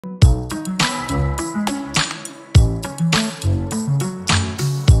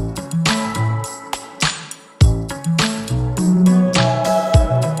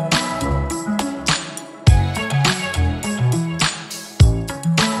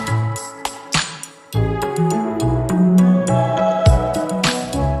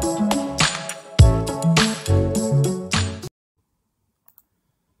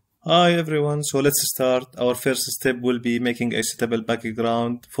Hi everyone, so let's start. Our first step will be making a suitable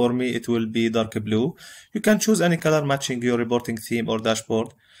background. For me it will be dark blue. You can choose any color matching your reporting theme or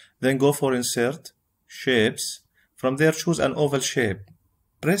dashboard. Then go for Insert, Shapes. From there choose an oval shape.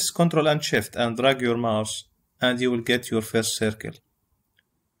 Press Ctrl and Shift and drag your mouse and you will get your first circle.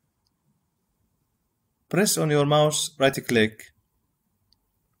 Press on your mouse, right click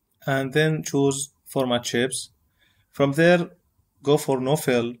and then choose Format Shapes. From there go for No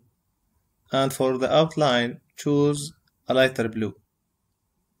Fill. And for the outline, choose a lighter blue.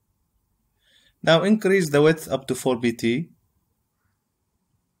 Now increase the width up to 4 pt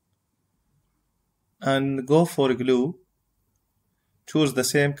and go for glue. Choose the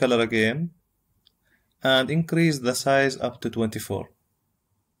same color again and increase the size up to 24.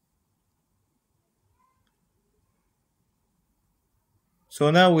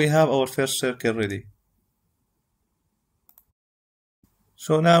 So now we have our first circle ready.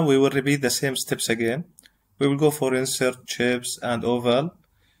 So now we will repeat the same steps again. We will go for Insert, Shapes and Oval.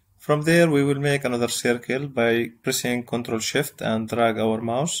 From there we will make another circle by pressing Ctrl Shift and drag our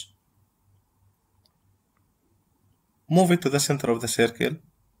mouse. Move it to the center of the circle.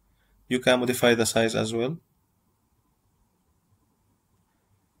 You can modify the size as well.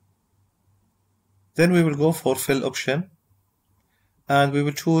 Then we will go for Fill option and we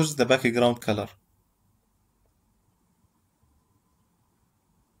will choose the background color.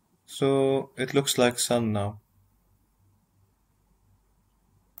 So it looks like sun now.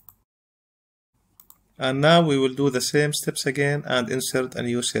 And now we will do the same steps again and insert a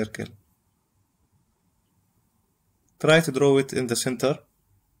new circle. Try to draw it in the center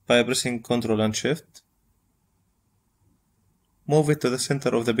by pressing Ctrl and Shift. Move it to the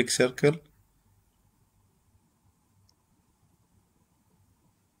center of the big circle.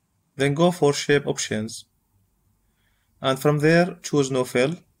 Then go for Shape options. And from there choose No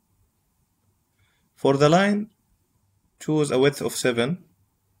Fill. For the line, choose a width of 7.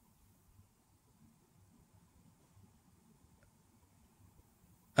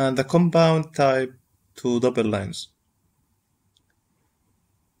 And the compound type to double lines.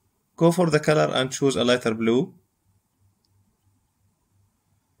 Go for the color and choose a lighter blue.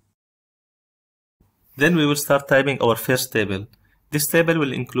 Then we will start typing our first table. This table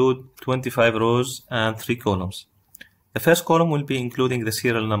will include 25 rows and 3 columns. The first column will be including the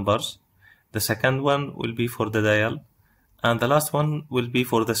serial numbers. The second one will be for the dial. And the last one will be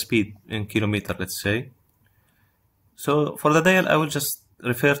for the speed in kilometer, let's say. So for the dial, I will just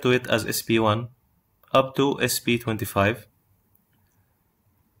refer to it as SP1 up to SP25.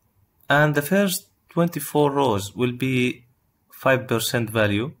 And the first 24 rows will be 5%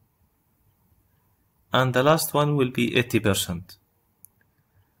 value. And the last one will be 80%.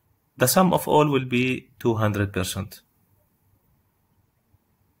 The sum of all will be 200%.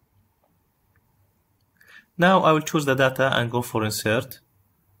 Now I will choose the data and go for Insert.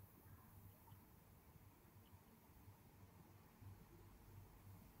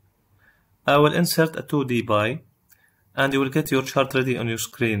 I will insert a 2D by and you will get your chart ready on your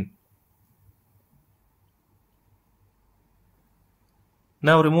screen.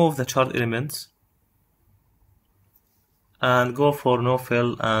 Now remove the chart elements and go for No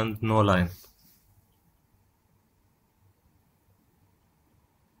Fill and No Line.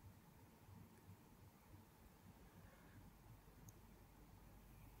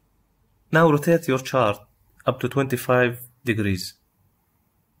 Now rotate your chart up to 25 degrees.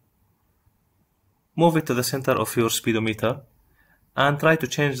 Move it to the center of your speedometer and try to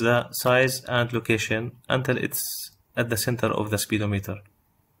change the size and location until it's at the center of the speedometer.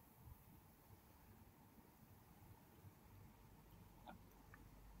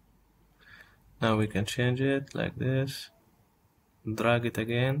 Now we can change it like this, drag it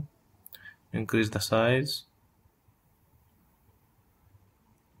again, increase the size.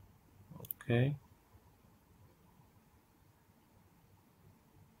 Okay.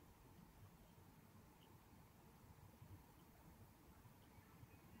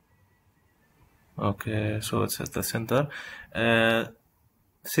 Okay, so it's at the center.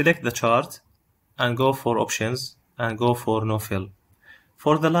 Select the chart and go for options and go for No Fill.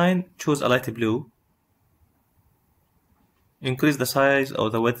 For the line, choose a light blue. Increase the size or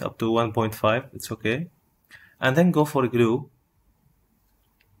the width up to 1.5, it's okay. And then go for glue.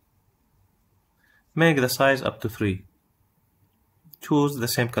 Make the size up to 3. Choose the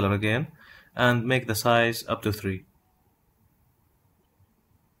same color again and make the size up to 3.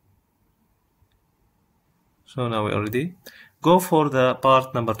 So now we're ready. Go for the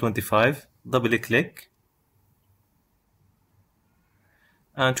part number 25, double click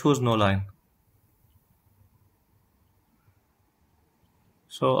and choose No Line.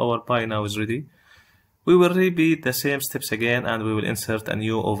 So our pie now is ready. We will repeat the same steps again and we will insert a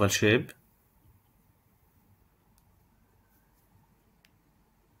new oval shape.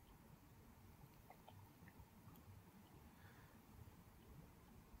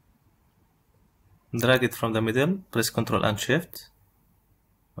 Drag it from the middle, press Ctrl and Shift.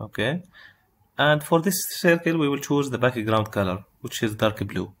 Okay. And for this circle, we will choose the background color, which is dark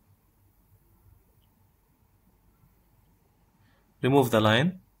blue. Remove the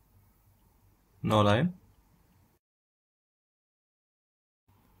line. No line.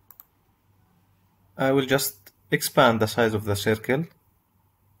 I will just expand the size of the circle.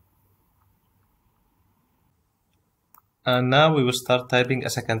 And now we will start typing a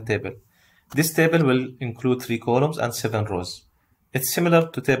second table. This table will include 3 columns and 7 rows. It's similar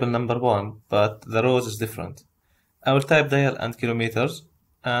to table number 1, but the rows is different. I will type dial and kilometers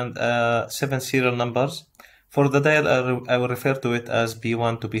and 7 serial numbers. For the dial, I will refer to it as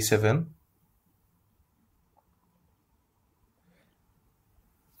B1 to B7.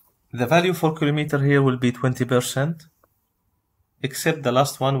 The value for kilometer here will be 20%, except the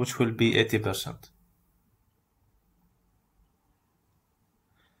last one, which will be 80%.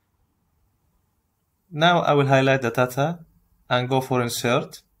 Now I will highlight the data and go for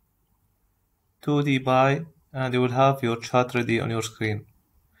Insert, 2D by, and you will have your chart ready on your screen.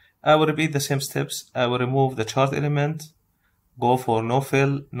 I will repeat the same steps. I will remove the chart element, go for no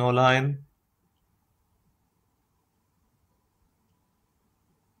fill, no line,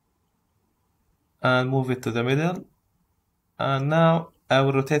 and move it to the middle. And now I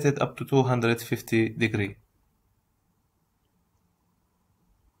will rotate it up to 250 degrees.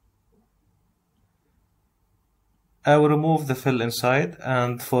 I will remove the fill inside,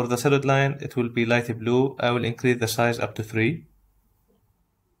 and for the solid line it will be light blue. I will increase the size up to 3.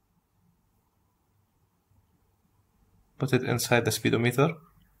 Put it inside the speedometer.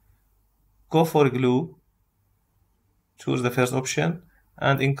 Go for glue. Choose the first option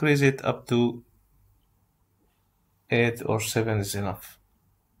and increase it up to 8 or 7 is enough.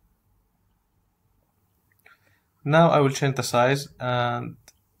 Now I will change the size and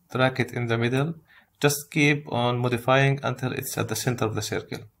drag it in the middle. Just keep on modifying until it's at the center of the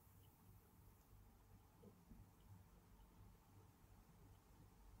circle.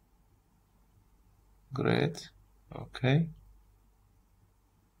 Great. Okay.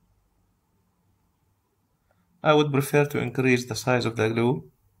 I would prefer to increase the size of the glue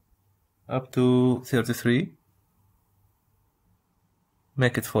up to 33.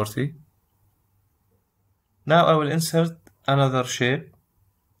 Make it 40. Now I will insert another shape,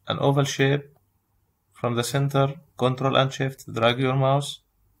 an oval shape. From the center, Ctrl and Shift, drag your mouse,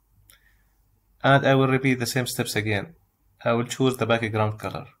 and I will repeat the same steps again. I will choose the background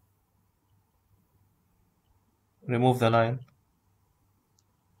color. Remove the line.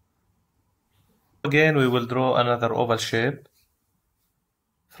 Again, we will draw another oval shape.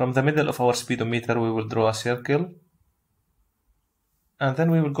 From the middle of our speedometer, we will draw a circle. And then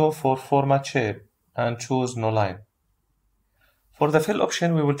we will go for Format Shape and choose No Line. For the fill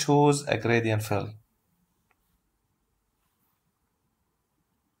option, we will choose a gradient fill.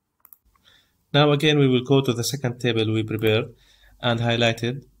 Now again, we will go to the second table we prepared and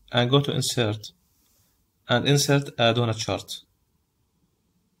highlighted and go to Insert and insert a donut chart.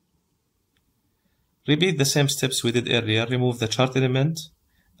 Repeat the same steps we did earlier. Remove the chart element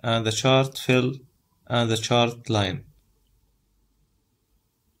and the chart fill and the chart line.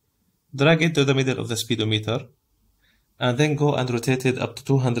 Drag it to the middle of the speedometer and then go and rotate it up to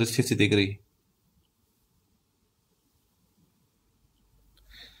 250 degrees.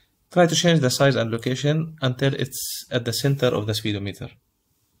 Try to change the size and location until it's at the center of the speedometer.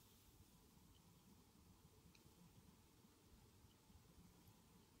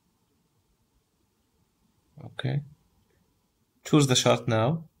 Okay. Choose the chart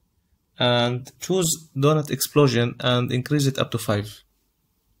now and choose donut explosion and increase it up to 5.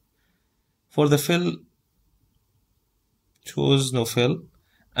 For the fill, choose no fill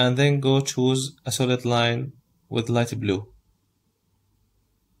and then go choose a solid line with light blue.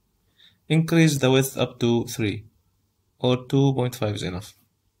 Increase the width up to 3 or 2.5 is enough.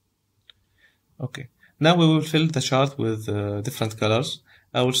 Okay, now we will fill the chart with different colors.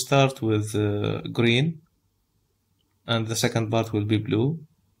 I will start with green and the second part will be blue.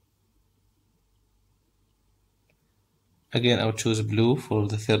 Again, I will choose blue for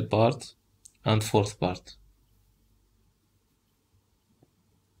the third part and fourth part.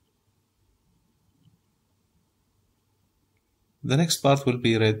 The next part will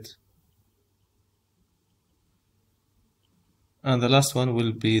be red. And the last one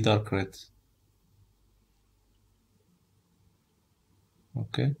will be dark red.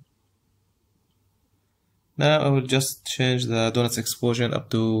 Okay. Now I will just change the donuts explosion up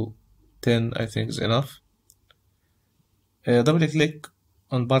to 10, I think is enough. Double click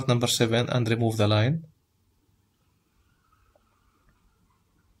on part number 7 and remove the line.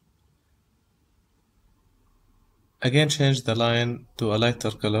 Again change the line to a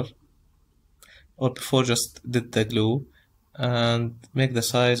lighter color, or before just did the glue, and make the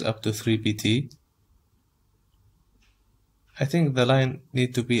size up to 3 pt. I think the line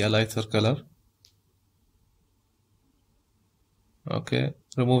need to be a lighter color. Okay,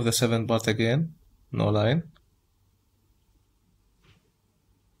 remove the 7 part again, no line.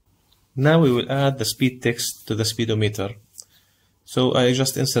 Now we will add the speed text to the speedometer. So I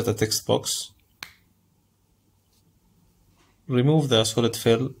just insert a text box, remove the solid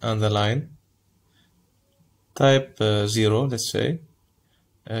fill and the line, type 0, let's say,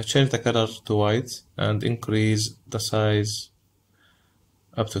 change the color to white and increase the size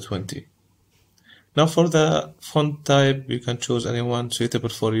up to 20. Now for the font type, you can choose anyone suitable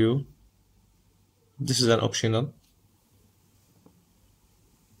for you. This is an optional.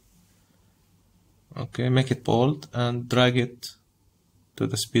 Okay, make it bold and drag it to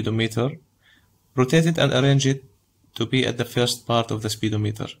the speedometer. Rotate it and arrange it to be at the first part of the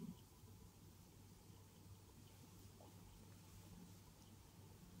speedometer.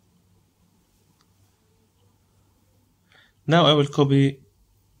 Now I will copy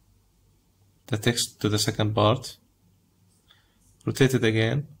the text to the second part, rotate it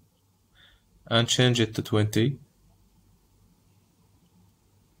again, and change it to 20.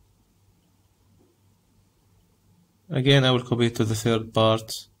 Again, I will copy it to the third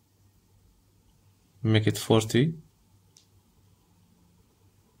part, make it 40.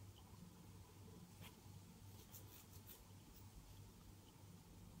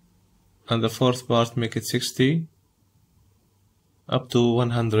 And the fourth part, make it 60, up to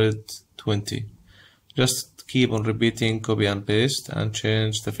 120. Just keep on repeating, copy and paste, and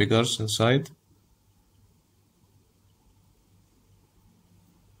change the figures inside.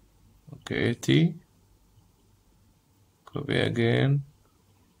 Okay, 80. Copy again,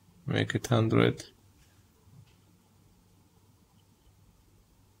 make it 100.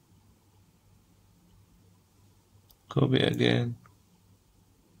 Copy again,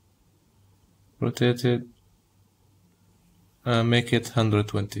 rotate it, and make it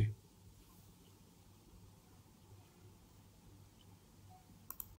 120.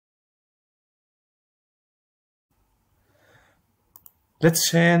 Let's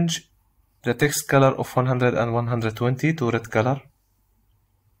change the text color of 100 and 120 to red color.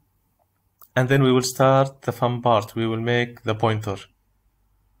 And then we will start the fun part. We will make the pointer.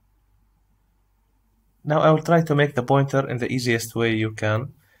 Now I will try to make the pointer in the easiest way you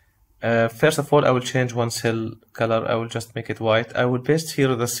can. First of all, I will change one cell color. I will just make it white. I will paste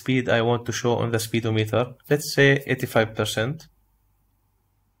here the speed I want to show on the speedometer. Let's say 85%.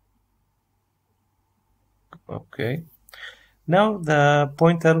 Okay. Now the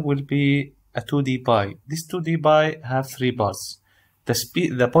pointer will be a 2D pie. This 2D pie have 3 parts.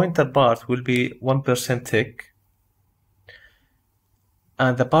 The pointer part will be 1% thick,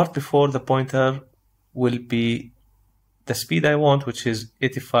 and the part before the pointer will be the speed I want, which is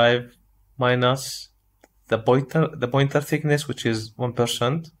 85 minus the pointer thickness, which is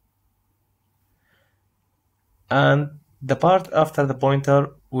 1%, and the part after the pointer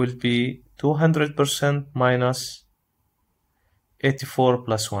will be 200% minus 84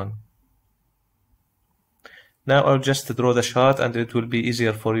 plus 1. Now I'll just draw the chart and it will be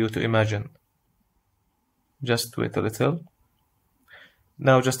easier for you to imagine. Just wait a little.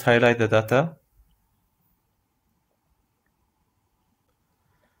 Now just highlight the data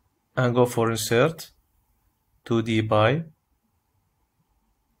and go for insert 2D pie.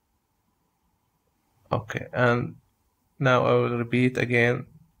 Okay, and now I will repeat again,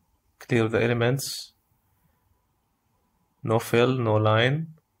 clear the elements, no fill, no line.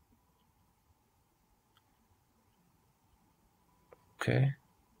 Okay.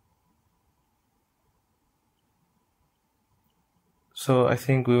 So I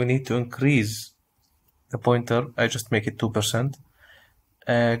think we will need to increase the pointer. I just make it 2%.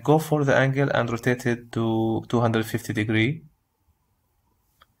 Go for the angle and rotate it to 250 degree.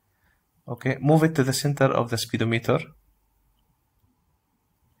 Okay, move it to the center of the speedometer.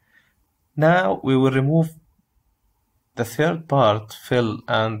 Now we will remove the third part, fill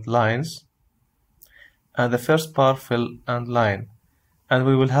and lines, and the first part, fill and line, and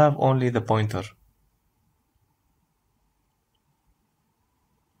we will have only the pointer.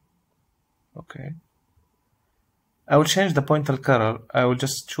 Okay. I will change the pointer color. I will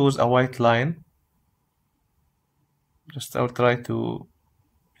just choose a white line. I will try to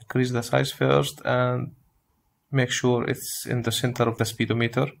increase the size first and make sure it's in the center of the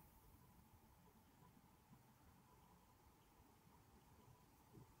speedometer.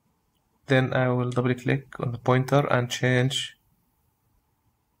 Then I will double click on the pointer and change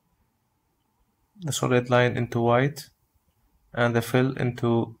the solid line into white and the fill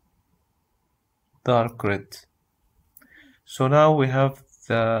into dark red. So now we have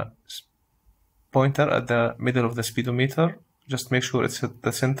the pointer at the middle of the speedometer. Just make sure it's at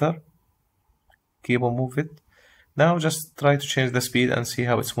the center. Keep on move it. Now just try to change the speed and see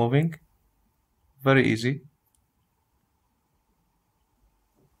how it's moving. Very easy.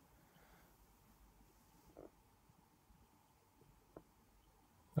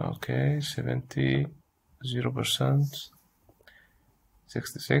 Okay, 70, 0%,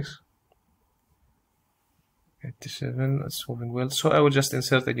 66, 87, it's moving well. So I will just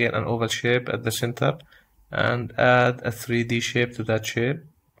insert again an oval shape at the center and add a 3D shape to that shape.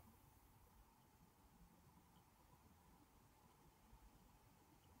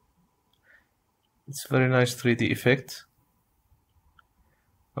 It's very nice 3D effect.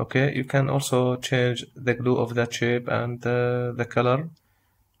 Okay, you can also change the glue of that shape and the color.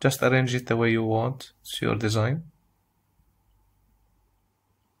 Just arrange it the way you want. It's your design.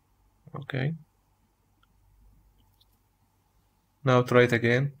 Okay. Now try it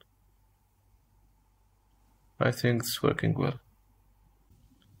again. I think it's working well.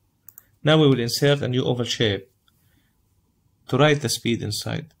 Now we will insert a new oval shape to write the speed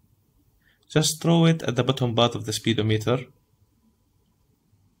inside. Just throw it at the bottom part of the speedometer.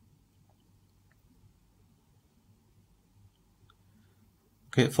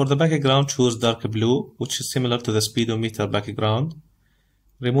 Okay, for the background, choose dark blue, which is similar to the speedometer background.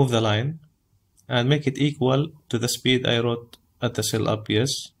 Remove the line and make it equal to the speed I wrote at the cell up,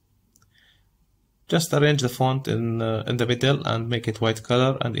 yes. Just arrange the font in the middle and make it white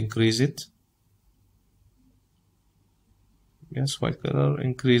color and increase it. Yes, white color,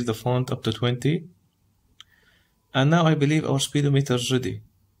 increase the font up to 20. And now I believe our speedometer is ready.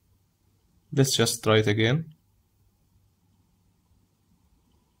 Let's just try it again.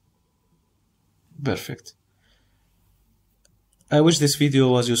 Perfect. I wish this video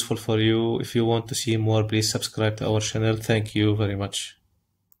was useful for you. If you want to see more, please subscribe to our channel. Thank you very much.